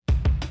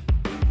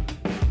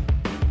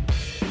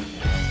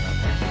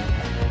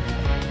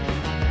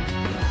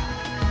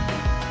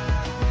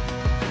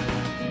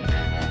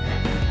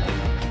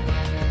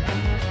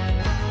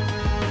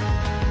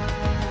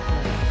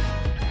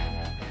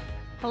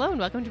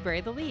welcome to Bury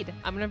the Lead.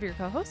 I'm one of your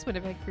co-hosts,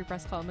 Winnipeg Free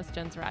Press columnist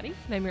Jen Zarati.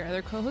 And I'm your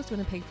other co-host,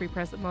 Winnipeg Free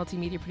Press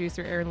multimedia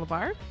producer Erin.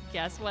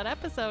 Guess what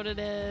episode it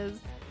is?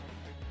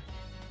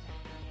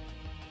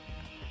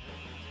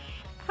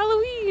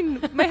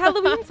 Halloween! My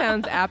Halloween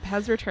Sounds app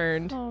has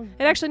returned. Oh,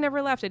 it actually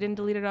never left. I didn't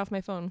delete it off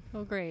my phone.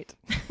 Oh, great.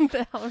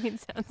 The Halloween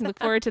Sounds. Look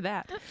forward to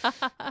that.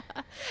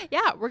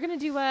 Yeah, we're going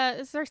to do,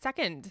 this is our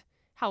second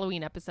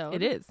Halloween episode.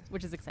 It is.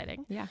 Which is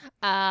exciting. Yeah.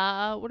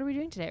 What are we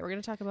doing today? We're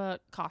going to talk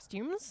about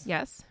costumes.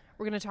 Yes.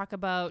 We're going to talk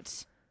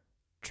about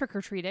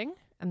trick-or-treating.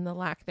 And the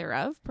lack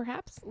thereof,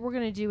 perhaps. We're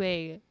going to do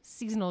a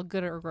seasonal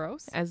good or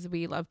gross. As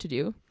we love to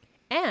do.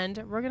 And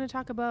we're going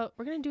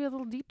to do a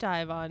little deep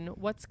dive on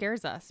what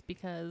scares us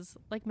because,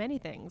 like many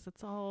things,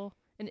 it's all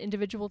an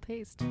individual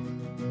taste.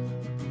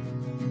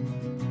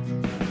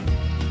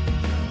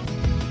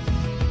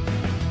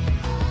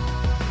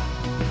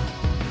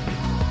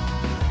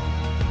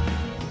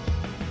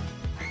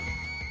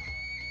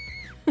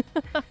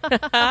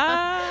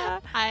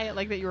 I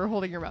like that you were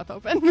holding your mouth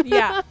open.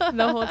 Yeah,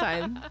 the whole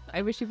time.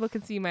 I wish people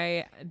could see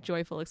my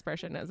joyful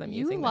expression as I'm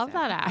using You love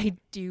that app. I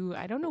do.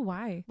 I don't know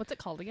why. What's it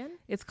called again?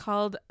 It's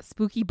called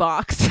Spooky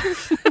Box.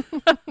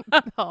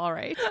 All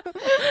right.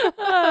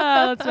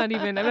 I'm not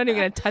even going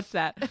to touch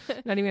that.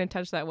 Not even going to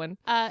touch that one.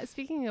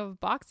 Speaking of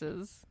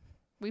boxes,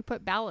 we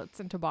put ballots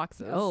into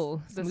boxes.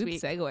 Oh, this smooth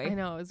week. segue. I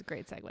know, it was a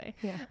great segue.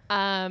 Yeah.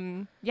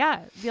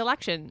 Yeah, the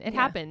election. It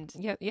happened.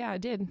 Yeah,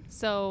 it did.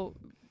 So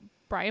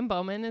Brian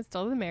Bowman is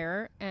still the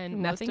mayor,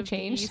 and nothing most of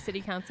changed. the city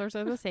councilors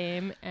are the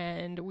same,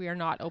 and we are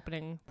not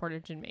opening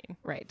Portage in Maine.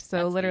 Right.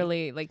 So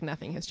literally, like,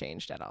 nothing has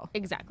changed at all.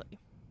 Exactly.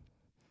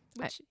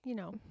 Which,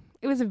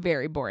 it was a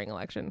very boring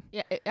election.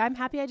 Yeah, I'm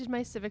happy I did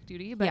my civic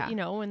duty, but,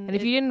 and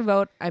if you didn't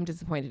vote, I'm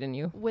disappointed in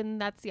you. When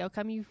that's the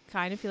outcome, you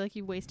kind of feel like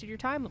you wasted your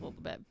time a little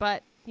bit.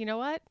 But you know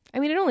what? I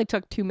mean, it only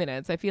took 2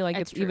 minutes. I feel like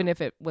It's true. even if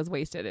it was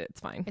wasted, it's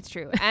fine. It's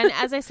true. And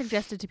as I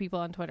suggested to people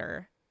on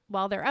Twitter,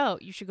 while they're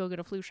out, you should go get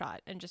a flu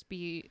shot and just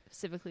be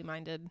civically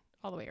minded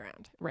all the way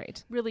around.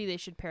 Right. Really, they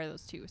should pair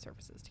those two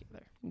services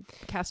together.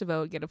 Cast a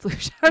vote, get a flu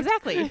shot.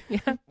 Exactly. Yeah.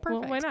 Perfect.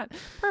 Well, why not?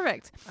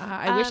 Perfect.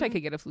 I wish I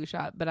could get a flu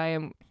shot, but I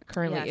am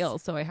currently Yes. ill,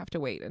 so I have to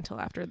wait until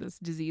after this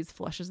disease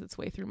flushes its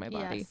way through my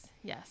body.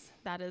 Yes.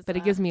 That is. But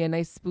it gives me a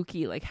nice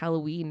spooky, like,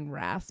 Halloween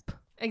rasp.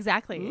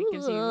 Exactly. It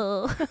gives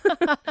you.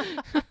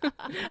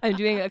 I'm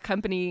doing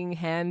accompanying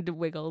hand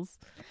wiggles.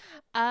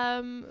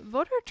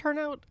 Voter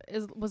turnout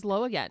was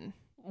low again.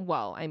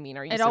 Well, I mean,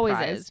 are you It surprised?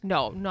 always is.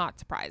 No, not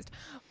surprised.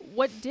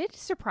 What did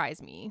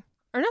surprise me,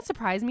 or not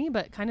surprise me,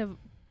 but kind of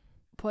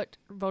put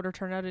voter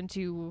turnout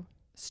into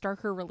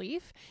starker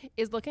relief,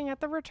 is looking at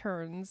the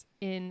returns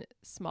in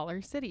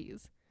smaller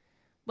cities.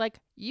 Like,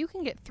 you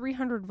can get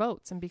 300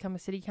 votes and become a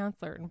city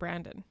councillor in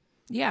Brandon.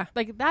 Yeah.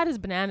 Like, that is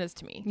bananas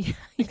to me. Yeah.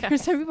 Like,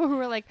 there's some people who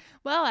are like,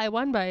 well, I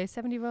won by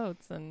 70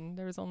 votes and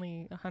there's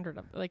only 100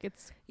 of them. Like,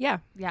 it's... Yeah.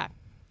 Yeah.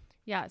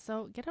 Yeah,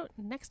 so get out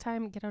next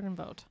time, get out and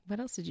vote. What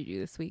else did you do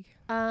this week?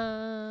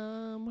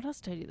 What else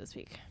did I do this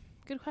week?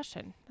 Good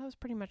question. That was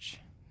pretty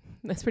much...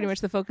 That's pretty much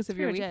the focus of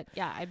your week.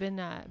 Yeah, I've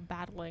been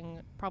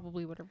battling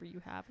probably whatever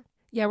you have.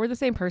 Yeah, we're the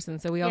same person,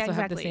 so we also have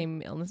the exactly.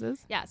 same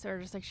illnesses. Yeah, so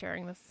we're just like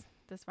sharing this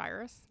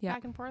virus Yeah.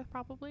 back and forth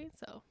probably.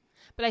 So,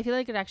 but I feel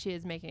like it actually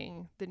is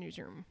making the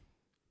newsroom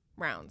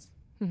rounds.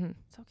 Mm-hmm.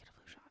 So get a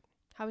flu shot.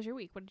 How was your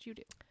week? What did you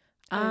do?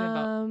 Other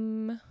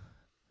than vote?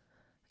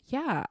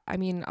 Yeah, I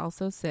mean,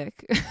 also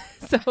sick.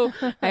 So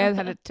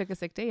I took a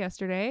sick day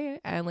yesterday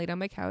and laid on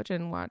my couch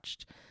and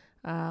watched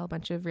a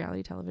bunch of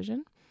reality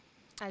television.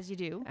 As you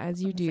do.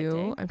 As you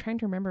do. I'm trying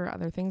to remember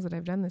other things that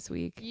I've done this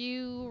week.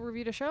 You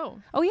reviewed a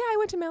show. Oh, yeah, I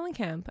went to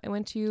Mellencamp. I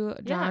went to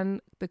John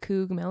the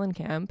Coug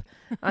Mellencamp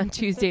on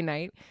Tuesday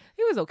night.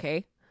 It was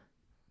okay.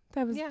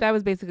 That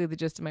was basically the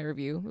gist of my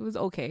review. It was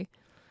okay.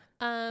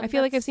 I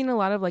feel like I've seen a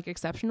lot of, like,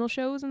 exceptional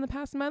shows in the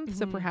past month,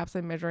 so perhaps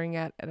I'm measuring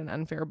it at an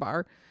unfair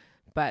bar.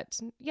 But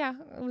yeah,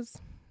 it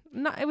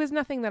was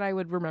nothing that I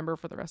would remember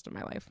for the rest of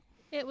my life.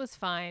 It was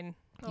fine.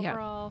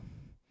 Overall,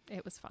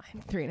 it was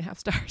fine. 3.5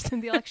 stars.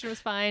 The election was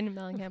fine.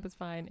 Mellencamp was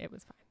fine. It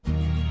was fine.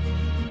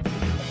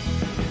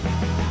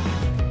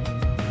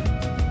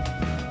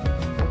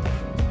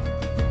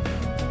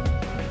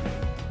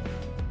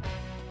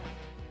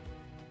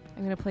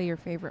 I'm going to play your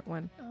favorite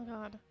one. Oh,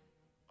 God.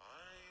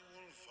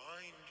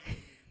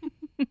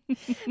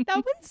 That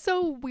one's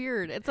so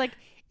weird. It's like,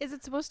 is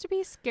it supposed to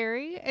be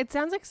scary? It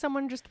sounds like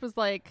someone just was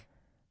like,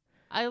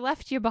 I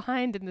left you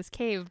behind in this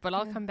cave, but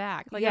I'll come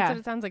back. Like, that's what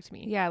it sounds like to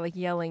me. Yeah, like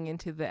yelling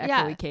into the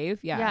echoey cave.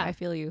 Yeah, I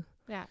feel you.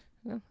 Yeah.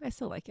 Well, I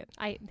still like it.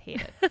 I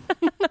hate it.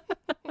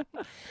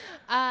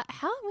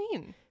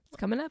 Halloween. It's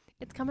coming up.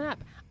 It's coming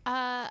up.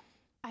 I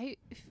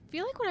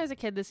feel like when I was a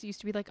kid, this used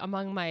to be like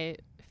among my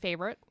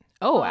favorite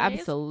holidays.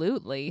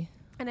 Absolutely.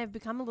 And I've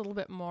become a little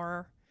bit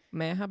more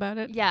meh about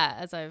it. Yeah,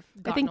 as I've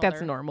gotten I think older.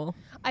 that's normal.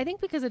 I think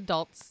because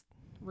adults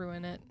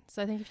ruin it.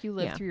 So I think if you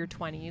live through your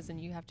 20s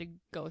and you have to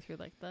go through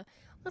like the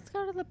let's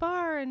go to the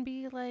bar and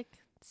be like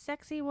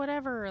sexy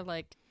whatever,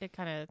 like it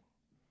kind of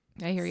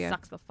I hear you.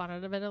 sucks the fun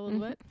out of it a little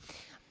bit.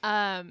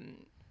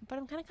 but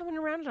I'm kind of coming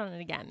around on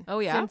it again. Oh,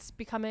 yeah? Since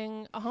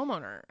becoming a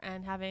homeowner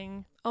and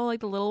having... Oh,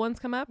 like the little ones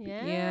come up?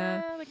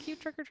 Yeah. The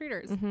cute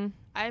trick-or-treaters. Mm-hmm.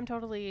 I am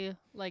totally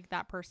like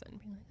that person.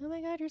 Being like,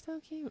 oh my God, you're so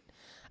cute.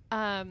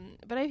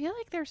 But I feel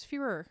like there's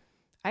fewer.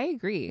 I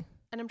agree.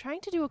 And I'm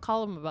trying to do a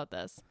column about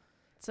this.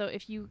 So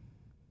if you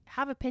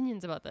have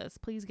opinions about this,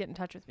 please get in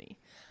touch with me.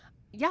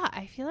 Yeah,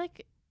 I feel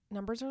like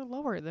numbers are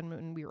lower than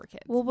when we were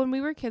kids. Well, when we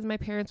were kids, my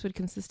parents would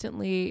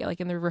consistently, like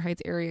in the River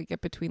Heights area,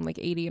 get between like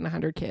 80 and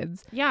 100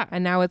 kids. Yeah.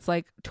 And now it's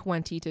like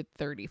 20 to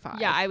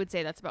 35. Yeah, I would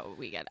say that's about what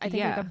we get. I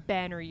think like a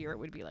banner year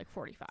would be like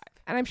 45.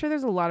 And I'm sure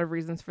there's a lot of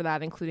reasons for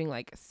that, including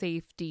like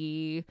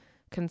safety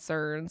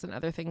concerns and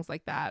other things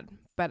like that.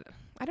 But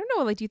I don't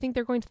know, like, do you think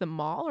they're going to the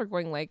mall or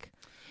going like...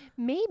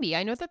 Maybe.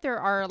 I know that there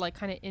are like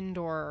kind of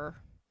indoor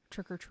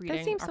trick-or-treating.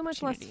 That seems so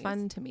much less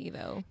fun to me,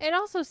 though. It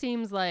also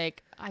seems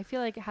like, I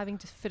feel like having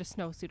to fit a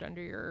snowsuit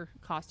under your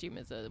costume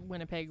is a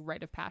Winnipeg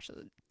rite of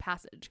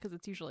passage because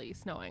it's usually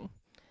snowing.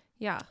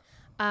 Yeah.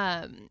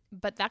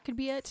 But that could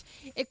be it.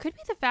 It could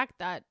be the fact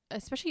that,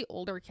 especially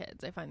older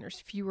kids, I find there's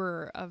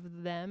fewer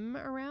of them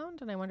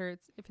around, and I wonder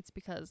if it's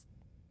because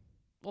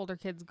older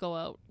kids go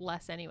out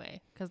less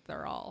anyway because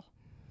they're all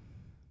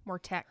more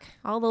tech.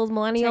 All those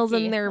millennials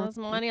in their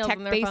tech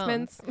in their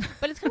basements.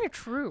 But it's kind of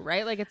true,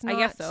 right? Like it's not, I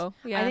guess so.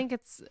 Yeah. I think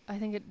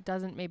it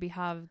doesn't maybe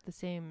have the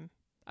same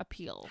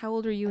appeal. How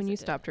old are you when you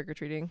stopped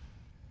trick-or-treating?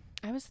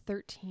 I was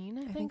 13,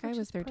 I think I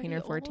was 13 or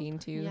 14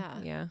 old. too.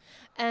 Yeah.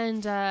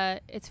 And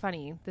it's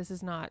funny. This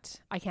is not,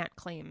 I can't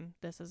claim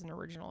this as an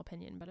original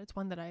opinion, but it's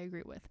one that I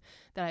agree with,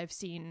 that I've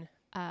seen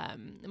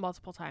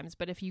multiple times.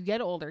 But if you get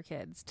older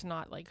kids, to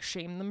not like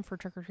shame them for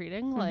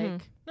trick-or-treating,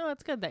 like, no,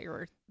 it's good that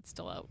you're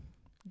still out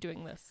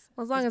doing this.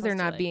 Well, as long as they're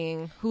not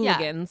being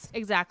hooligans. Yeah,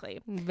 exactly.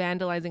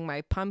 Vandalizing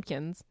my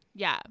pumpkins.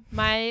 Yeah.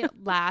 My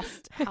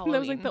last Halloween. That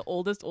was like the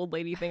oldest old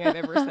lady thing I've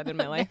ever said in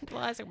my life.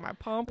 Vandalizing my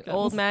pumpkins.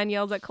 Old man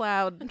yells at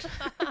cloud.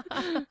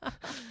 My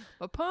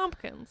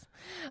pumpkins.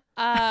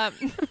 I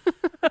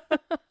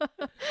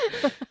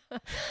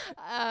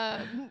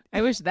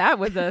wish that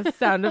was a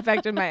sound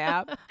effect in my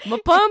app. My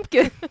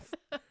pumpkins.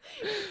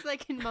 It's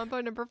like in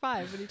Mambo number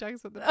 5 when he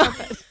talks about the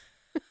trumpet.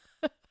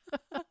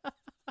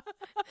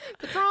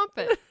 The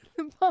trumpet.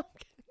 The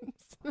pumpkins.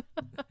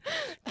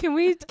 Can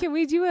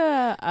we do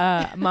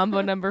a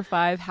Mambo number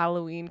 5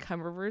 Halloween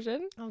cover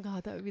version? Oh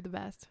God, that would be the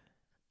best.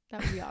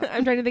 That would be awesome.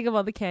 I'm trying to think of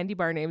all the candy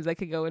bar names that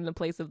could go in the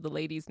place of the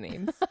ladies'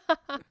 names.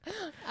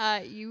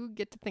 You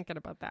get to thinking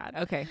about that.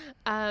 Okay.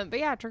 But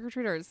yeah,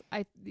 trick-or-treaters.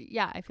 I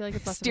feel like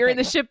it's less steering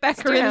the ship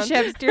back around.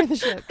 Steering the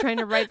ship. Trying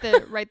to right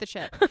the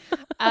ship.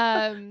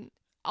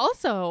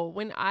 Also,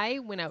 when I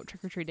went out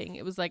trick-or-treating,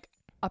 it was like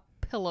a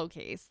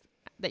pillowcase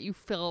that you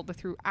filled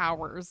through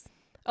hours.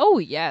 Oh,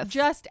 yes.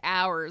 Just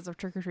hours of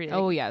trick-or-treating.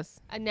 Oh, yes.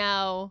 And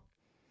now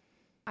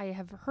I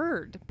have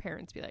heard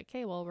parents be like,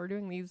 hey, well, we're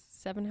doing these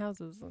 7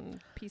 houses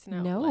and piecing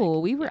out. No,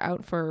 we were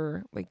out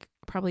for like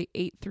probably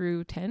 8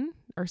 through 10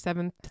 or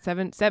 7.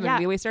 Yeah.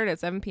 We always started at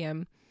 7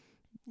 p.m.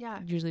 Yeah.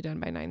 Usually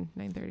done by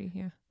 9:30.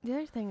 Yeah. The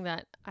other thing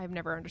that I've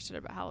never understood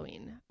about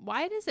Halloween,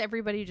 why does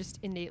everybody just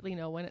innately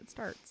know when it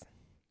starts?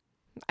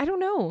 I don't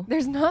know.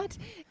 There's not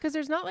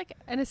like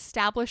an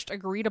established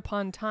agreed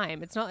upon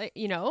time. It's not like,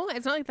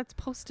 it's not like that's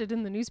posted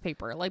in the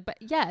newspaper. Like, but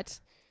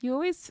yet I feel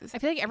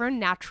like everyone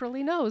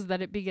naturally knows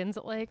that it begins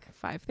at like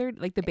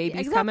 5:30. Like the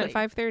babies come at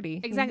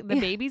 5:30. Exactly.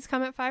 The babies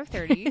come at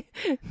 5:30.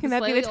 Can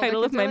that be the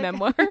title of my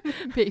memoir?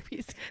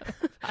 Babies come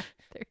at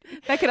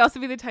 5:30. That could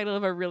also be the title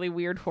of a really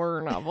weird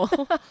horror novel.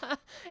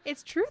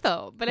 It's true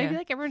though. But I feel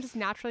like everyone just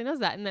naturally knows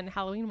that. And then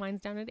Halloween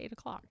winds down at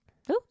 8:00.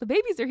 Oh, the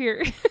babies are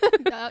here.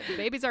 The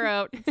babies are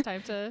out. It's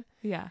time to...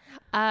 Yeah.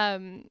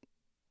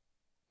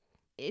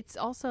 It's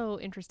also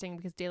interesting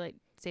because daylight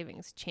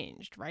savings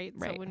changed, right?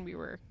 So when we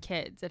were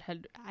kids, it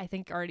had, I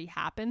think, already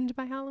happened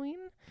by Halloween.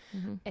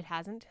 Mm-hmm. It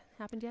hasn't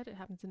happened yet. It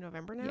happens in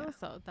November now. Yeah.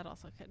 So that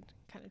also could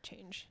kind of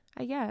change,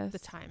 I guess, the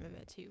time of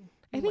it too.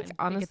 I think,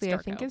 honestly,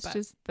 it's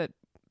just that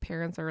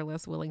parents are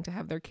less willing to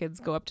have their kids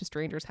go up to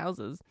strangers'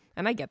 houses.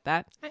 And I get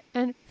that.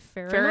 And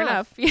fair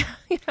enough. Yeah.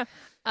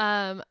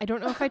 I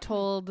don't know if I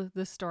told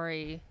the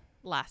story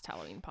last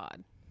Halloween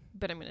pod,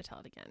 but I'm going to tell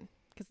it again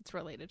because it's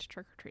related to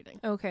trick-or-treating.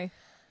 Okay.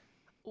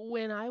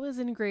 When I was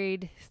in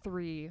grade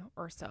 3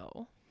 or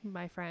so,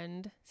 my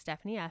friend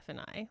Stephanie F. and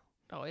I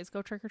always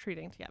go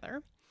trick-or-treating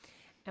together.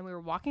 And we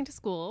were walking to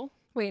school.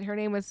 Wait, her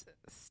name was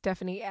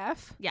Stephanie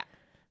F? Yeah.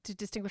 To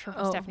distinguish her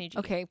from Stephanie G.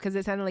 Okay, because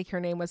it sounded like her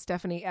name was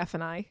Stephanie F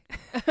and I.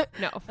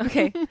 No.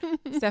 Okay.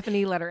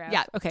 Stephanie letter F.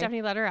 Yeah, okay.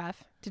 Stephanie letter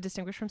F to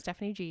distinguish from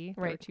Stephanie G.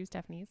 There right. were 2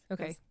 Stephanies.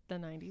 Okay. The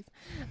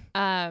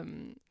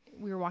 90s.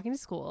 We were walking to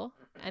school,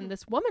 and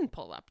this woman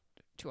pulled up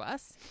to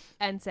us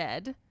and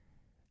said,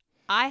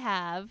 I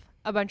have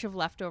a bunch of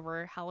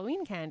leftover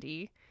Halloween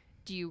candy.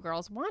 Do you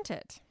girls want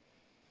it?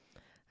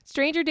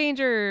 Stranger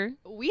danger.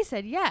 We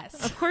said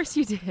yes. Of course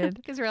you did.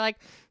 Because we were like,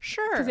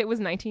 sure. Because it was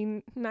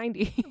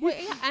 1990. Well,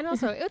 yeah, and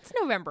also, it's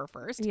November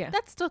 1st. Yeah.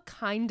 That's still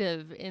kind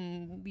of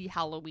in the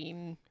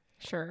Halloween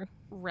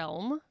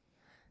realm.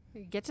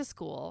 We get to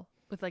school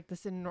with like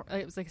this, it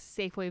was like a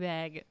Safeway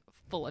bag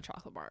full of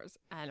chocolate bars.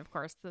 And of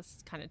course,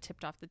 this kind of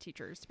tipped off the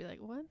teachers to be like,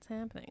 what's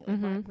happening?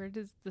 Like,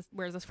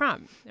 where's this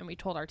from? And we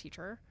told our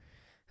teacher,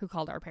 who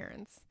called our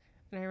parents.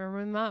 And I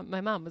remember my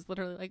mom was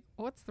literally like,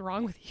 what's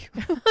wrong with you?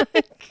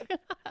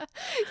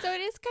 So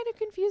it is kind of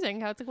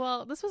confusing how it's like,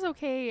 well, this was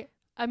okay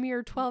a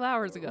mere 12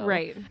 hours ago.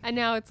 Right. And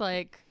now it's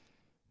like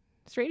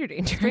stranger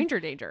danger. Stranger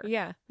danger.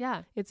 Yeah.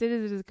 Yeah. It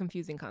is a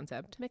confusing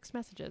concept. Mixed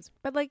messages.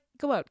 But like,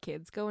 go out,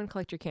 kids. Go and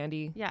collect your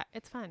candy. Yeah,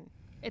 it's fun.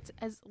 It's,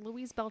 as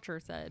Louise Belcher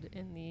said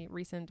in the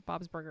recent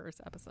Bob's Burgers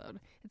episode,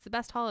 it's the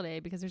best holiday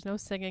because there's no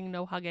singing,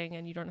 no hugging,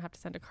 and you don't have to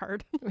send a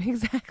card.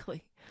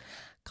 Exactly.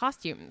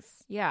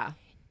 Costumes. Yeah.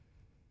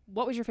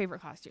 What was your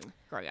favorite costume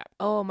growing up?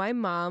 Oh, my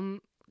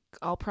mom,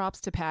 all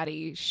props to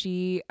Patty.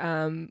 She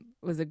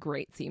was a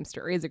great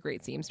seamstress, is a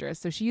great seamstress.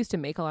 So she used to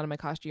make a lot of my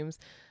costumes.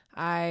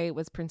 I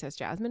was Princess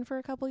Jasmine for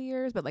a couple of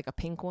years, but like a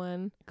pink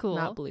one. Cool.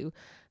 Not blue.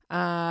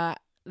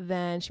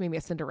 Then she made me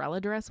a Cinderella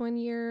dress one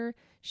year.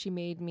 She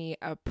made me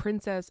a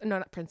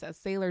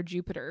Sailor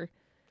Jupiter.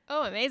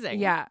 Oh, amazing.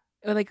 Yeah.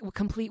 Like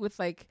complete with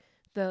like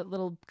the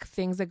little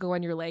things that go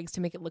on your legs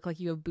to make it look like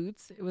you have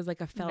boots. It was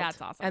like a felt.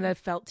 That's awesome. And a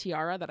felt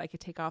tiara that I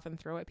could take off and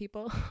throw at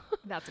people.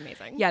 That's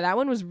amazing. Yeah, that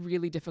one was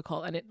really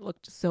difficult and it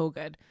looked so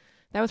good.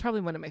 That was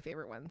probably one of my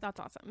favorite ones. That's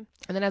awesome.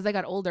 And then as I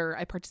got older,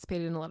 I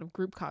participated in a lot of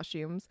group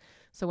costumes.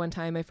 So one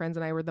time my friends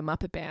and I were the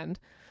Muppet Band.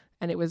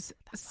 And it was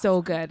so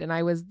awesome. Good. And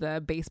I was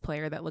the bass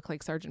player that looked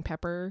like Sgt.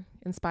 Pepper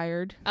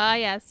inspired.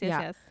 Yes.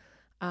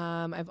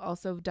 I've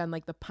also done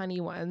like the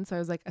punny one. So I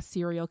was like a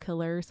serial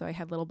killer. So I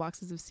had little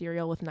boxes of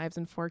cereal with knives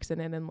and forks in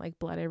it and like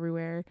blood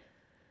everywhere.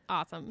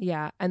 Awesome.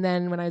 Yeah. And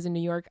then when I was in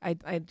New York,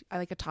 I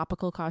like a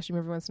topical costume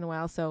every once in a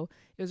while. So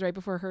it was right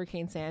before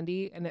Hurricane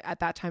Sandy. And at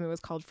that time it was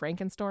called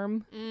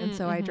Frankenstorm. And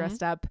so I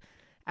dressed up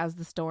as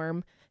the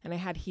storm and I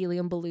had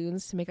helium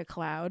balloons to make a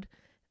cloud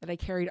that I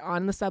carried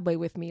on the subway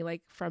with me,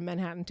 like from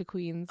Manhattan to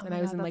Queens. And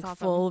I was in like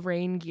full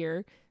rain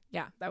gear.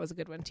 Yeah, that was a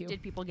good one too.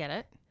 Did people get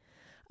it?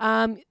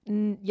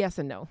 Yes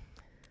and no.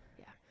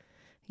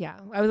 Yeah.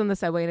 I was on the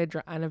subway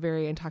and a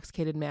very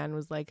intoxicated man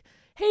was like,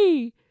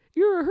 "Hey,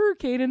 you're a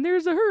hurricane and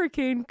there's a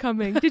hurricane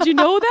coming. Did you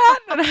know that?"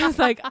 And I was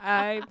like,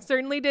 "I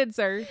certainly did,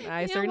 sir.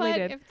 I certainly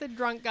did." If the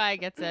drunk guy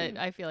gets it,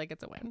 I feel like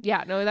it's a win.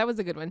 Yeah, no, that was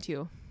a good one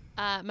too.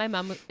 My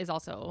mom is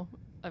also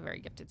a very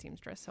gifted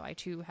seamstress, so I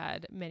too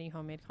had many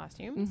homemade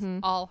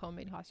costumes. All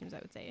homemade costumes, I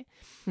would say.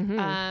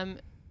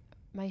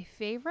 My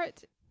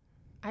favorite,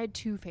 I had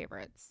three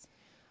favorites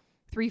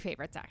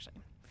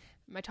actually.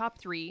 My top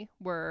three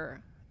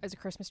were as a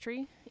Christmas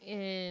tree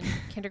in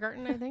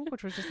kindergarten, I think,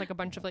 which was just like a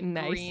bunch of like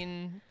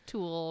green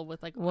tulle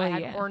with like I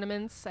had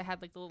ornaments. I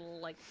had like the little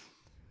like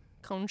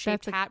cone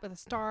shaped hat with a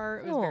star.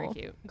 It was very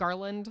cute.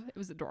 Garland. It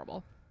was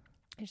adorable.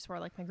 I just wore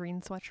like my green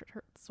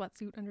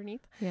sweatsuit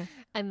underneath. Yeah.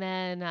 And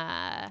then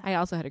I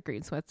also had a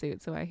green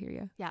sweatsuit, so I hear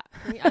you. Yeah.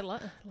 I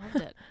loved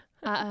it.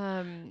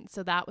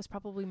 So that was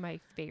probably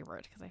my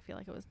favorite because I feel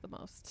like it was the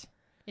most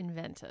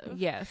inventive.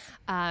 Yes.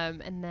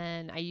 And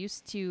then I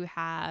used to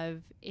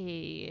have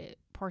a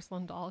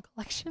porcelain doll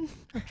collection,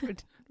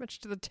 much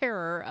to the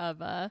terror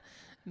of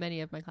many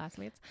of my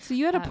classmates. So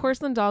you had a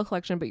porcelain doll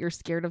collection, but you're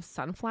scared of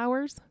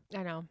sunflowers?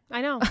 I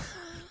know.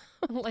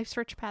 Life's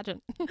rich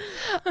pageant.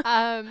 But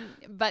I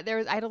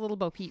had a little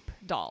Bo Peep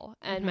doll,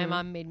 and my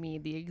mom made me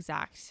the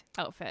exact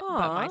outfit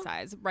about my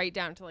size, right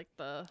down to like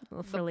the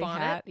frilly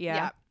bonnet. hat.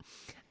 Yeah.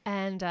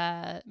 And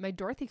my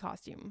Dorothy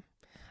costume.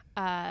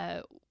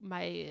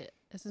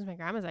 This was my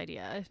grandma's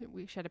idea.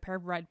 She had a pair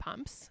of red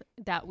pumps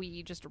that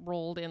we just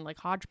rolled in like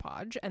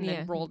hodgepodge and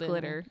then rolled in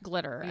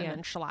glitter and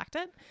then shellacked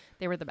it.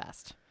 They were the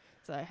best.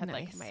 So I had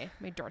like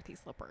my Dorothy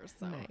slippers.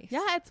 So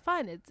yeah, it's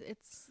fun.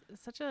 It's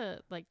such a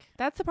like.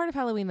 That's the part of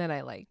Halloween that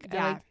I like.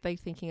 Yeah. I like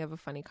thinking of a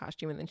funny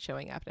costume and then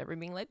showing up and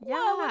everyone being like,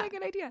 "Wow, what a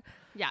good idea!"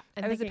 Yeah,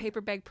 and I was a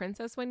paper bag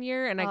princess one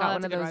year, and I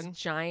got one of those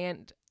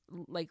giant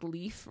like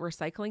leaf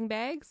recycling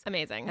bags.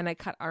 Amazing. And I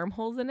cut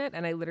armholes in it,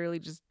 and I literally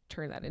just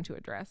turned that into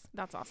a dress.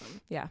 That's awesome.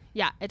 Yeah.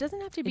 Yeah. It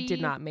doesn't have to be. It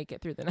did not make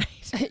it through the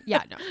night.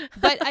 Yeah, no.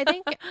 But I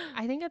think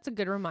it's a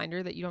good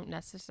reminder that you don't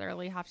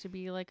necessarily have to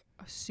be like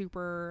a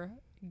super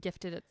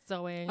gifted at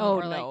sewing. Oh,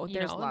 or like, no.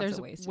 There's lots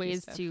of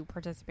ways to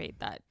participate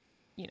that,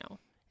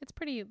 it's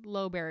pretty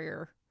low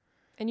barrier.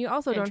 And you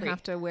also don't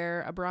have to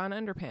wear a bra and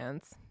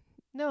underpants.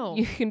 No.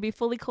 You can be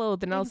fully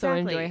clothed and also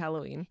enjoy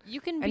Halloween.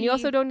 And you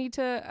also don't need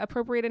to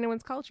appropriate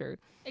anyone's culture.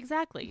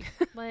 Exactly.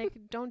 Like,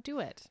 don't do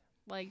it.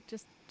 Like,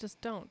 just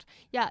don't.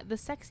 Yeah, the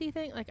sexy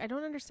thing, like, I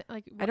don't understand.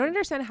 Like, I don't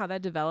understand how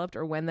that developed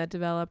or when that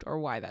developed or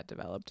why that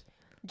developed.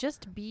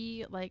 Just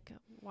be, like,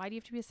 why do you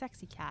have to be a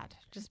sexy cat?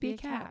 Just be a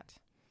cat.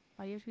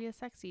 Why do you have to be a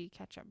sexy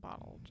ketchup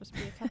bottle? Just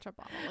be a ketchup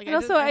bottle. Like,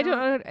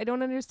 and I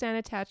don't understand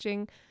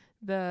attaching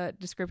the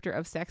descriptor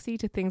of sexy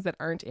to things that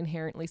aren't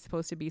inherently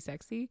supposed to be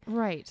sexy.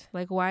 Right.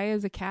 Like, why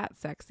is a cat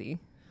sexy?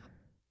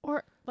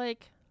 Or,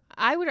 like,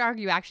 I would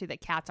argue actually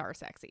that cats are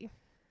sexy.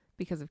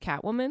 Because of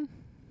Catwoman?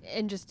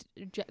 and just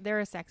they're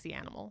a sexy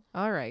animal.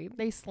 All right.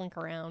 They slink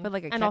around, but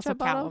like a and also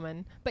bottle?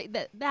 Catwoman.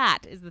 But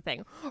that is the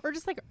thing, or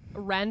just like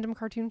random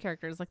cartoon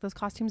characters, like those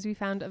costumes we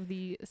found of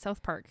the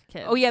South Park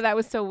kids. Oh yeah, that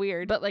was so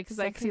weird. But like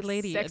sexy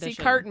lady, sexy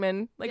edition.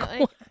 Cartman. Like,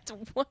 yeah,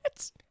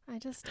 what? I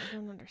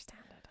don't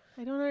understand it.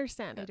 I don't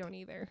understand it. I don't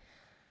either.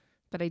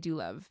 But I do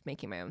love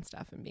making my own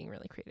stuff and being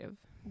really creative.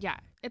 Yeah.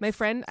 My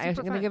friend, I'm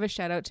going to give a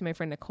shout out to my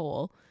friend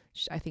Nicole.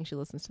 I think she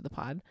listens to the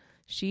pod.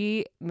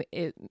 She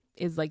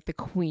is like the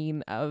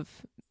queen of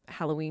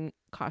Halloween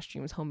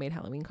costumes, homemade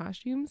Halloween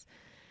costumes.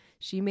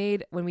 She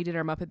made, when we did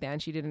our Muppet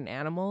Band, she did an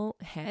animal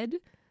head.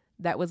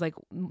 That was like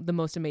the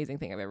most amazing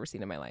thing I've ever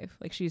seen in my life.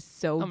 Like, she's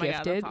so gifted.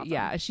 God, that's awesome.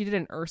 Yeah. She did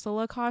an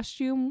Ursula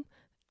costume.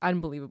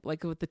 Unbelievable.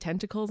 Like with the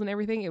tentacles and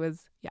everything. It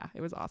was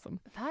awesome.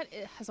 That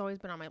has always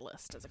been on my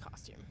list as a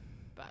costume.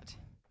 But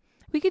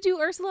we could do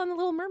Ursula and the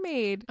Little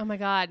Mermaid. Oh my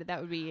God, that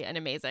would be an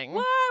amazing.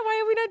 What? Why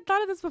have we not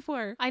thought of this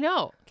before? I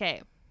know.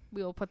 Okay,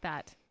 we will put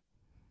that.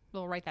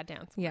 We'll write that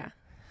down somewhere.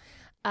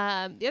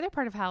 Yeah. The other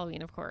part of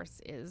Halloween, of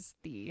course, is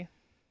the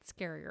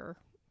scarier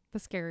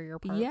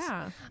part.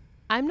 Yeah.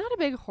 I'm not a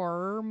big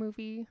horror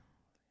movie.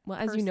 Well,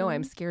 as you know,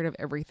 I'm scared of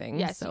everything.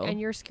 Yes, so. And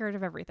you're scared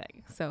of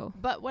everything. So,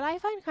 but what I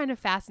find kind of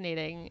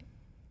fascinating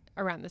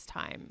around this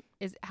time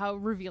is how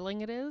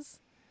revealing it is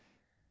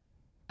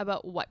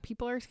about what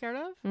people are scared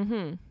of.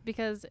 Mm-hmm.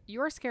 Because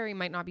your scary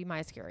might not be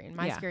my scary, and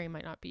my scary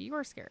might not be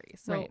your scary.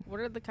 So what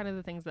are the kind of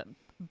the things that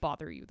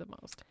bother you the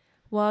most?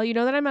 Well, you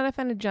know that I'm not a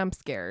fan of jump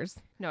scares.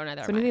 No,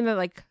 neither. So anything that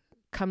like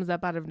comes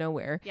up out of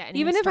nowhere. Yeah,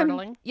 even if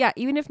startling.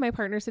 Even if my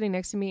partner's sitting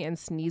next to me and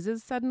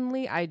sneezes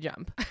suddenly, I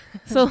jump.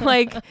 So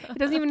like it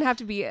doesn't even have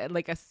to be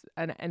like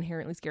an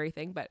inherently scary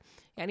thing, but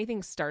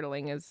anything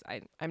startling is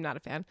I'm not a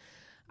fan.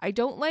 I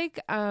don't like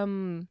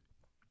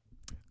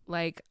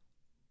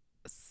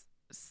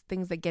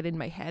things that get in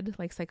my head,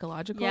 like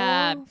psychological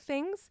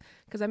things,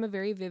 because I'm a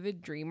very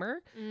vivid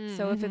dreamer. Mm-hmm.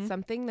 So if it's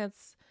something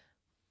that's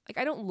like,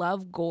 I don't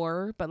love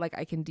gore, but like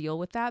I can deal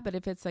with that. But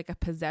if it's like a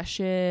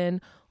possession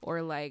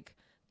or like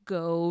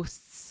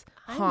ghosts,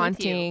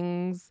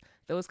 hauntings,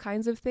 those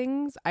kinds of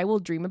things, I will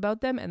dream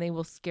about them and they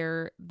will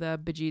scare the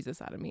bejesus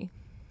out of me.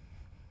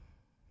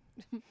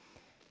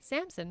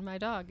 Samson, my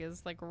dog,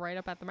 is like right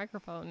up at the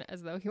microphone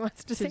as though he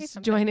wants to say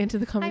something. Join into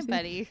the conversation.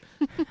 Hi,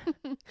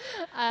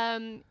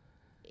 buddy.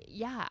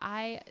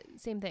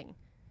 Same thing.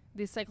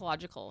 The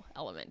psychological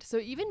element. So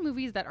even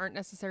movies that aren't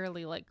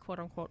necessarily like quote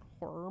unquote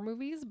horror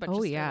movies, but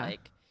just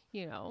like,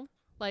 you know,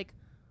 like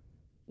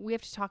we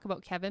have to talk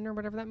about Kevin or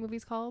whatever that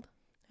movie's called.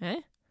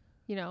 Eh?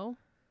 You know,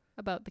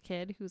 about the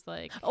kid who's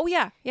like, oh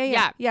yeah.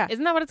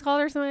 Isn't that what it's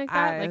called or something like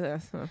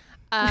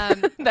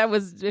that? That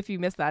was, if you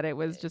missed that, it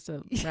was just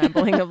a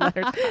rambling of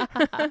letters.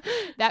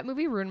 That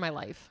movie ruined my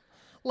life.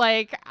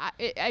 Like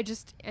I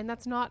just, and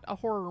that's not a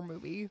horror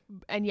movie,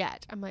 and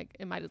yet I'm like,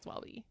 it might as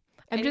well be.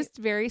 I'm just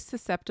very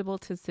susceptible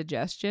to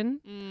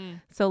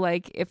suggestion. So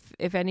like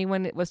if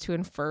anyone was to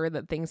infer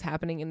that things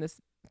happening in this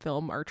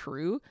film are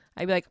true,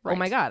 I'd be like, oh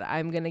my God,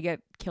 I'm going to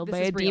get killed by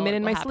a demon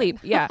in my sleep.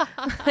 Yeah.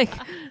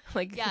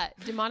 like yeah.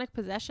 Demonic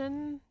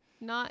possession.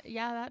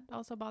 That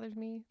also bothers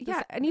me.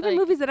 And even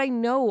movies that I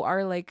know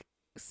are like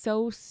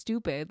so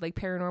stupid, like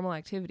Paranormal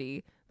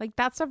Activity, like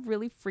that stuff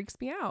really freaks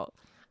me out.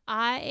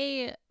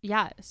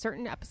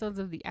 Certain episodes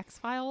of the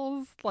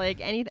X-Files, like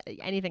anything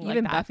like that.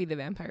 Even Buffy the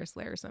Vampire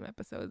Slayer, some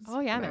episodes. Oh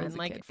yeah, man,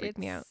 like it freaked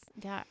me out.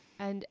 Yeah,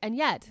 and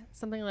yet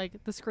something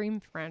like the Scream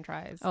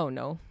franchise. Oh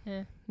no,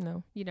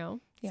 no, you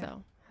know, yeah.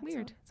 So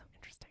weird, so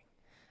interesting.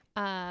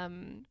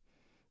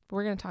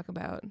 We're gonna talk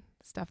about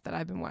stuff that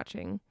I've been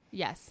watching.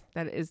 Yes,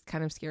 that is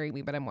kind of scaring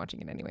me, but I'm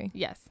watching it anyway.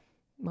 Yes,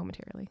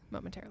 momentarily.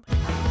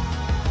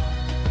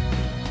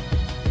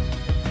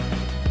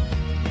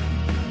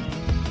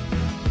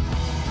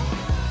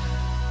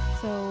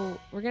 So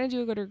we're going to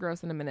do a good or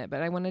gross in a minute,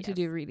 but I wanted to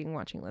do reading,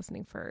 watching,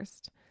 listening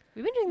first.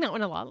 We've been doing that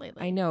one a lot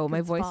lately. I know.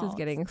 My voice is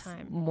getting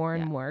more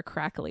and more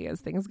crackly as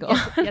things go.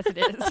 Yes, it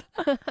is.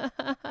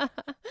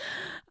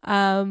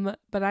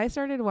 But I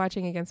started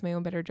watching, against my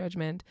own better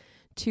judgment,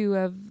 2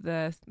 of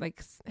the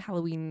like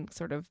Halloween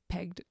sort of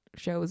pegged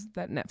shows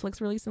that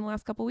Netflix released in the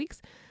last couple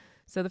weeks.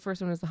 So the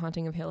first one was The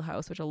Haunting of Hill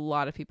House, which a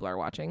lot of people are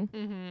watching.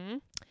 Mm-hmm.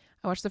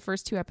 I watched the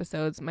first 2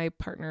 episodes. My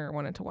partner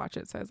wanted to watch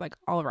it, so I was like,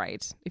 all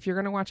right, if you're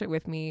going to watch it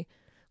with me,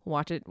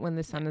 watch it when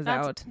the sun is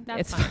out.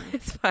 That's fine.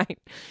 It's fine.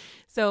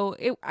 So,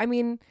 I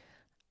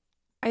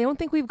don't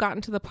think we've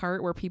gotten to the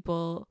part where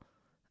people,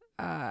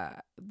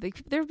 there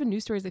have been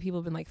news stories that people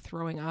have been like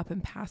throwing up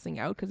and passing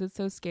out because it's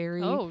so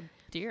scary. Oh,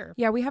 dear.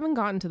 Yeah, we haven't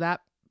gotten to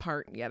that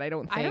part yet, I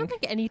don't think. I don't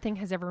think anything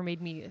has ever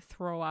made me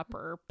throw up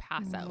or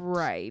pass out.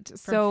 Right.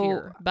 From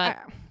fear, but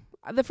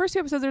the first 2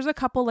 episodes, there's a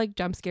couple like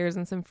jump scares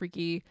and some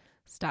freaky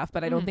stuff,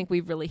 but I don't think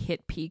we've really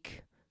hit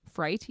peak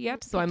fright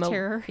yet. So I'm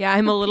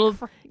a little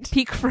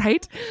peak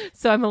fright.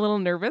 So I'm a little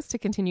nervous to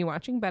continue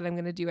watching, but I'm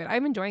going to do it.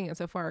 I'm enjoying it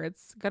so far.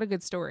 It's got a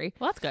good story.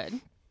 Well, that's good.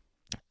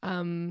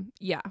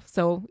 Yeah.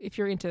 So if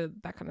you're into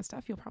that kind of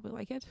stuff, you'll probably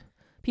like it.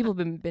 People have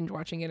been binge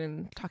watching it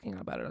and talking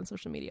about it on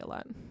social media a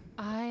lot.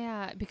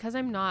 Because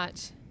I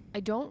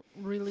don't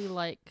really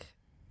like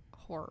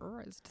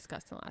horror, as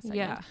discussed in the last segment.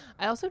 Yeah.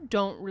 I also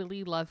don't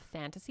really love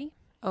fantasy.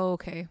 Oh,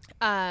 okay.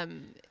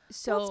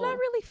 So it's not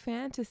really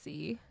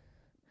fantasy.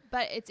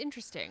 But it's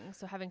interesting.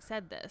 So having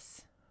said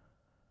this,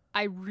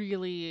 I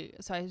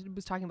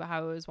was talking about how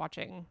I was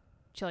watching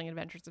Chilling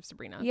Adventures of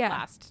Sabrina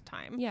last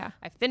time. Yeah.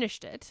 I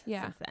finished it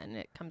since then.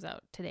 It comes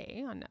out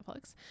today on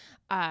Netflix.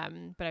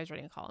 But I was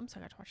writing a column, so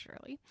I got to watch it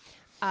early.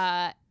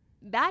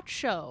 That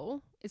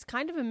show is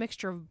kind of a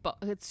mixture of both.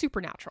 It's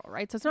supernatural,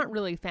 right? So it's not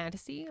really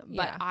fantasy,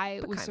 but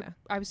I was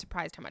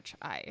surprised how much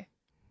I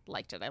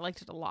liked it. I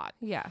liked it a lot.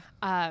 Yeah.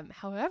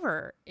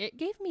 However, it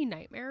gave me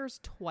nightmares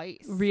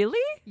twice. Really?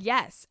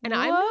 Yes. And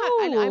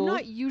I'm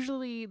not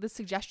usually the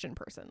suggestion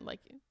person.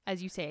 Like,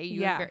 as you say,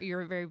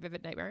 you're a very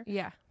vivid nightmare.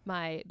 Yeah.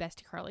 My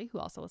bestie Carly, who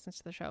also listens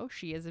to the show,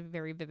 she is a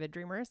very vivid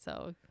dreamer.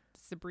 So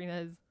Sabrina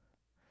is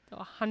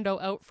a hundo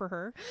out for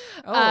her.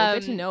 Oh,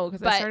 good to know,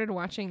 because I started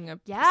watching a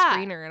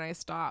screener and I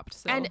stopped.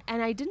 So. And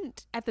I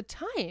didn't at the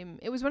time.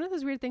 It was one of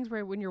those weird things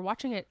where when you're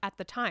watching it at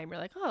the time, you're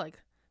like, oh, like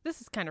this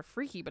is kind of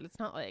freaky, but it's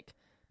not like.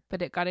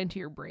 But it got into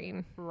your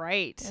brain.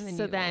 Right. And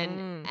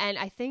and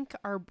I think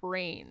our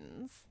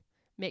brains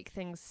make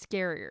things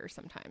scarier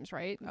sometimes,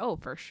 right? Oh,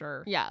 for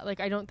sure. Yeah.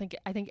 Like I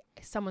think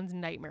someone's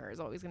nightmare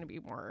is always going to be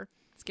more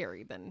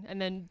scary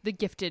and then the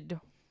gifted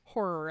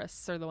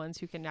horrorists are the ones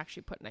who can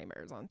actually put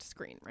nightmares onto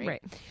screen, right?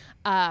 Right.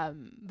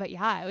 But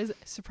yeah, I was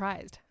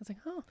surprised. I was like,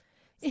 oh,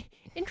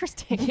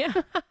 interesting. Yeah.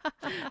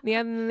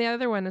 The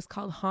other one is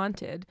called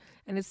Haunted,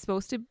 and it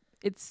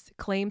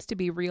claims to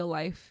be real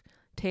life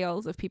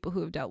tales of people who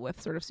have dealt with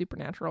sort of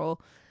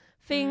supernatural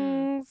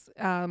things.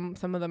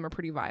 Some of them are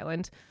pretty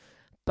violent,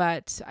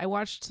 but I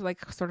watched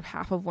like sort of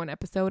half of one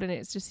episode and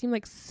it just seemed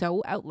like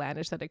so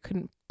outlandish that it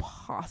couldn't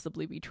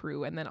possibly be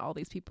true. And then all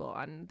these people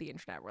on the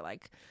internet were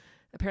like,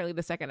 apparently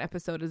the second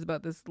episode is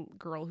about this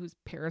girl whose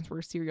parents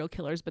were serial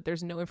killers, but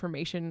there's no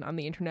information on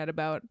the internet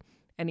about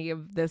any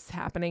of this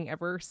happening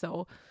ever.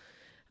 So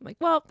I'm like,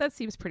 well, that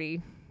seems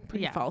pretty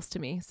false to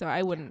me. So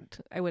I wouldn't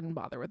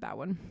bother with that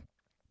one.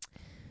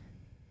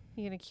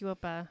 You gonna queue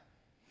up a?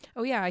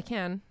 Oh yeah, I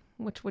can.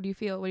 What do you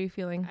feel? What are you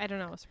feeling? I don't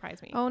know. Surprise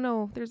me. Oh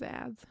no, there's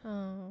ads.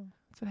 Oh,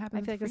 that's what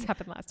happened. I feel like this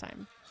happened last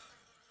time.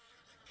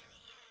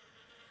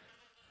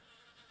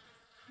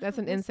 That's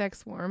an insect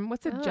swarm.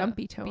 What's a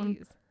jumpy tone?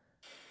 Bees.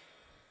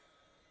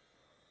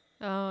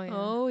 Oh yeah.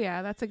 Oh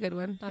yeah, that's a good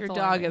one. Your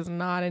dog is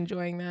not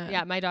enjoying that.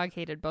 Yeah, my dog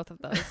hated both of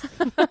those.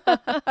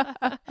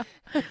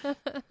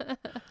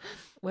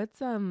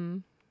 What's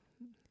Isn't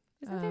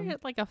there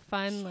like a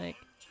fun like?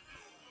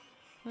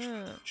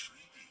 Why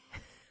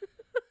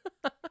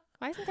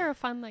isn't there a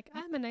fun like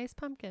I'm a nice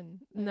pumpkin?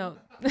 No.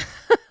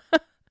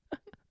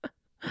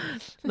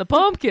 The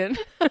pumpkin.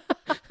 I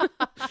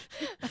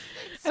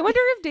wonder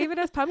if David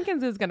S.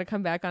 Pumpkins is going to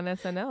come back on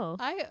SNL.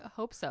 I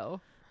hope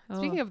so.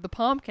 Speaking of the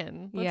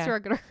pumpkin, let's do our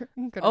good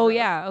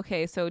yeah.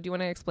 Okay. So do you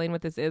want to explain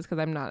what this is? Because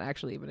I'm not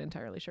actually even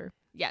entirely sure.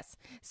 Yes.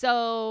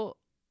 So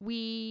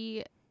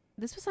this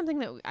was something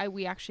that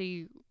we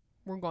actually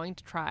were going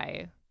to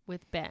try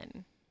with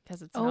Ben.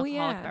 Because it's an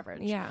alcoholic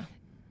beverage. Yeah.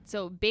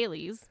 So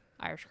Bailey's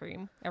Irish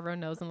cream. Everyone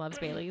knows and loves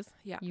Bailey's.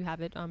 Yeah. You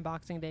have it on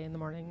Boxing Day in the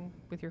morning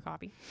with your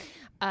coffee.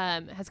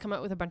 Has come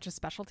out with a bunch of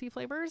specialty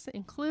flavors,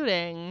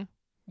 including,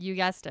 you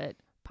guessed it,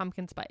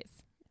 pumpkin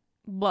spice.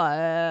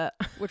 What?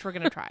 Which we're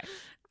going to try.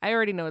 I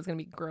already know it's going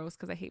to be gross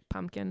because I hate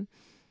pumpkin.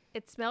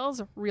 It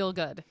smells real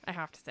good, I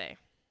have to say.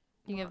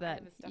 You give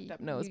that a stuffed up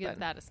nose, you give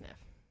that a sniff.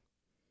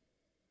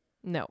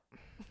 No.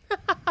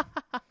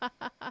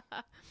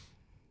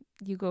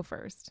 You go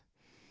first.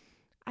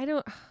 I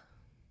don't.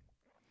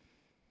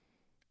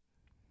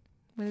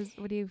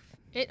 What do you?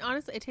 It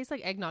honestly, it tastes like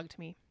eggnog to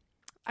me.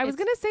 I was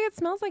gonna say it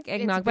smells like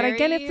eggnog, but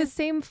again, it's the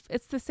same.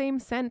 It's the same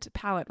scent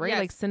palette, right? Yes.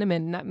 Like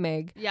cinnamon,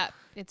 nutmeg. Yeah,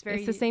 it's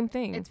the same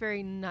thing. It's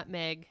very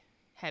nutmeg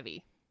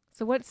heavy.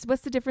 So what's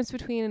the difference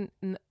between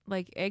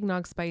like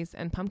eggnog spice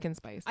and pumpkin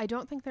spice? I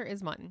don't think there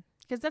is one,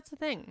 because that's the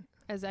thing,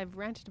 as I've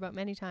ranted about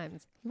many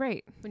times.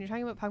 Right. When you're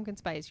talking about pumpkin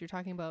spice, you're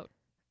talking about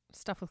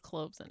stuff with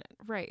cloves in it.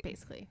 Right.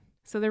 Basically.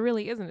 So there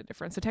really isn't a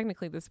difference. So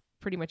technically this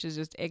pretty much is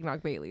just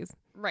eggnog Bailey's.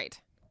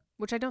 Right.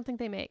 Which I don't think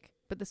they make,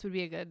 but this would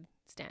be a good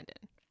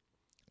stand-in.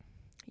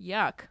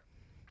 Yuck.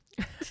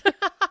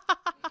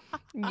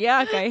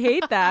 Yuck. I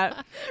hate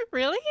that.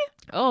 Really?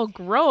 Oh,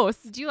 gross.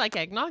 Do you like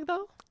eggnog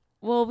though?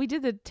 Well, we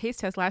did the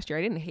taste test last year.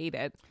 I didn't hate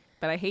it,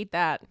 but I hate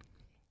that.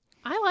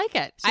 I like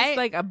it. It's just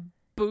like a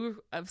boof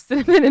of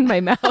cinnamon in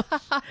my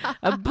mouth.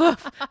 A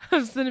boof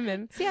of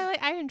cinnamon. See,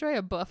 I enjoy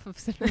a buff of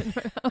cinnamon in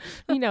my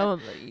mouth. You know,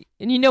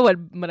 and you know what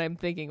I'm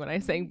thinking when I'm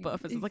saying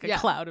buff is like a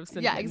cloud of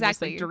cinnamon. Yeah,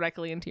 exactly. Just like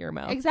directly into your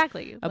mouth.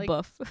 Exactly. A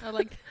buff.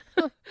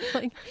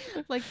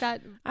 like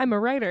that. I'm a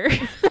writer.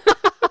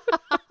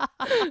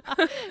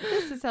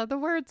 This is how the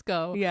words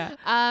go. Yeah.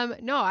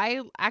 No,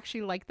 I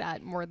actually like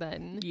that more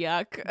than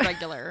yuck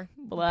regular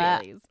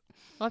Bailey's.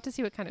 I'll have to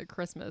see what kind of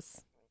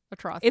Christmas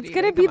atrocity. It's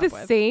gonna be the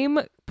same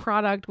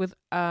product with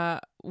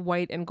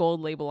white and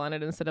gold label on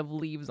it instead of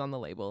leaves on the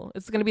label.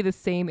 It's gonna be the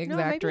same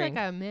exact drink.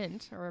 Like a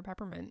mint or a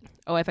peppermint.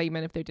 Oh, I thought you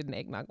meant if they did an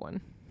eggnog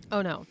one.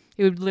 Oh no,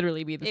 It would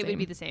literally be the same. It would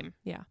be the same.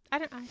 Yeah. I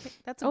think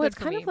that's. It's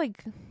kind of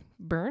like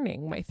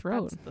burning my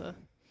throat. That's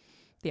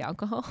the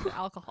alcohol. The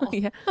alcohol.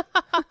 Yeah.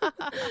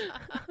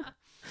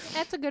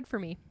 That's a good for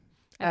me.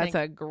 That's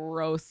a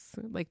gross,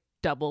 like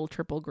double,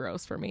 triple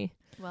gross for me.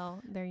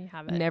 Well, there you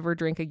have it. Never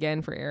drink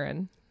again for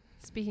Erin.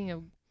 Speaking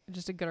of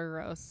just a good or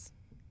gross,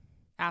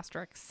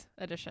 asterisk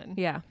edition.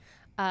 Yeah.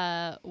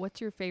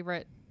 What's your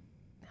favorite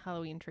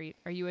Halloween treat?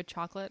 Are you a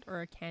chocolate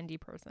or a candy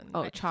person?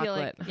 Oh,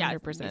 chocolate. Like,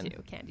 100%. Yeah, me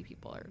too. Candy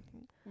people are.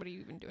 What are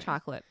you even doing?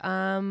 Chocolate.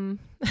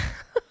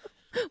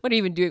 What are you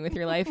even doing with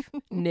your life?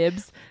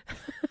 Nibs.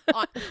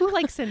 Who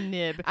likes a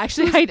nib?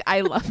 Actually,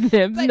 I love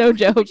nibs. No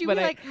joke. Would you but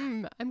be like,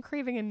 I'm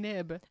craving a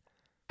nib?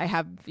 I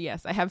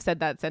have said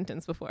that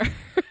sentence before.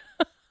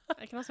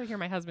 I can also hear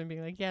my husband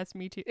being like, yes,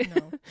 me too.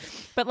 No.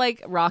 But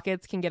like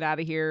rockets can get out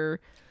of here.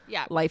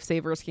 Yeah.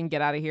 Lifesavers can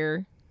get out of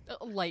here.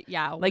 Like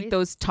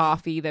those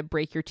toffee that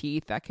break your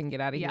teeth that can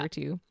get out of here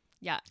too.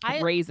 Yeah.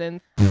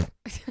 Raisins.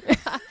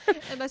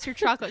 Unless you're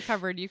chocolate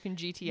covered, you can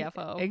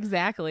GTFO.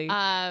 Exactly.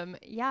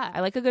 Yeah.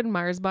 I like a good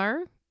Mars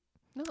bar.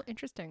 No,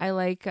 interesting. I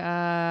like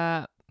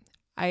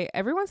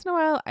every once in a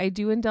while I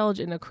do indulge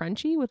in a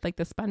crunchy with like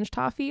the sponge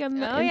toffee on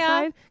the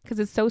inside because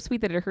it's so sweet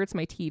that it hurts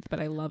my teeth,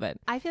 but I love it.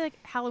 I feel like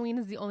Halloween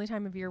is the only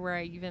time of year where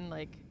I even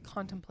like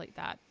contemplate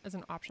that as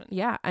an option.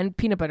 Yeah, and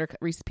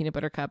Reese's peanut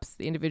butter cups,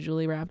 the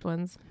individually wrapped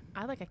ones.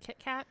 I like a Kit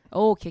Kat.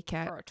 Oh, Kit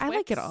Kat. Or a I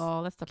like it Twix,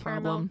 all. That's the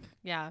problem. Milk.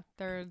 Yeah,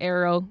 they're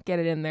Arrow, get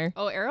it in there.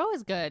 Oh, Arrow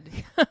is good.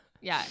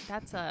 Yeah,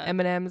 that's a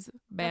M&M's,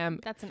 bam.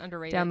 That's an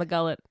underrated. Down the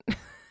gullet.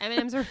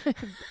 M&M's are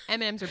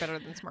better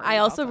than Smarties. I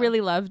also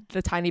really loved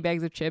the tiny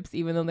bags of chips,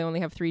 even though they only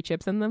have 3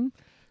 chips in them.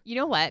 You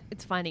know what?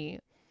 It's funny.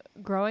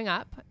 Growing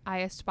up, I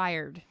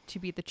aspired to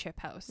be the chip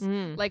house.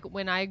 Like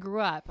when I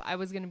grew up, I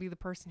was going to be the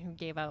person who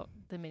gave out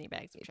the mini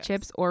bags of chips.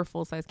 Chips or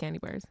full-size candy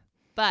bars.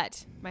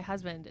 But my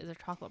husband is a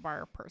chocolate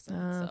bar person,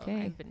 so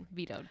I've been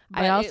vetoed.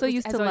 But I also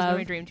used to love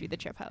my dream to be the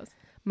chip house.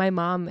 My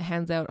mom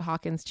hands out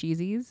Hawkins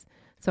cheesies.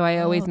 So I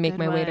always make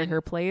my way to her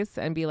place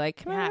and be like,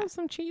 can I have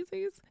some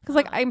cheesies? Because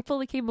like I'm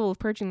fully capable of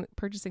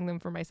purchasing them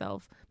for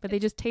myself, but they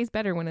just taste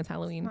better when it's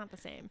Halloween.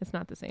 It's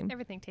not the same.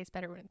 Everything Everything tastes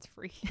better when it's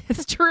free.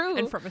 It's true.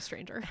 And from a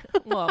stranger.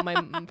 Well,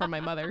 from my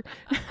mother.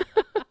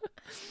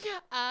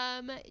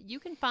 You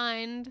can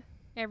find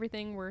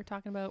everything we're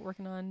talking about,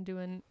 working on,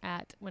 doing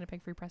at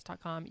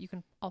winnipegfreepress.com. You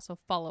can also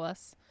follow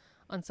us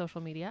on social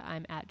media.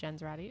 I'm at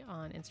Jensratty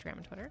on Instagram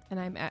and Twitter. And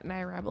I'm at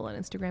NiRabble on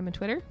Instagram and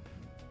Twitter.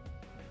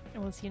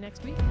 And we'll see you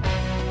next week.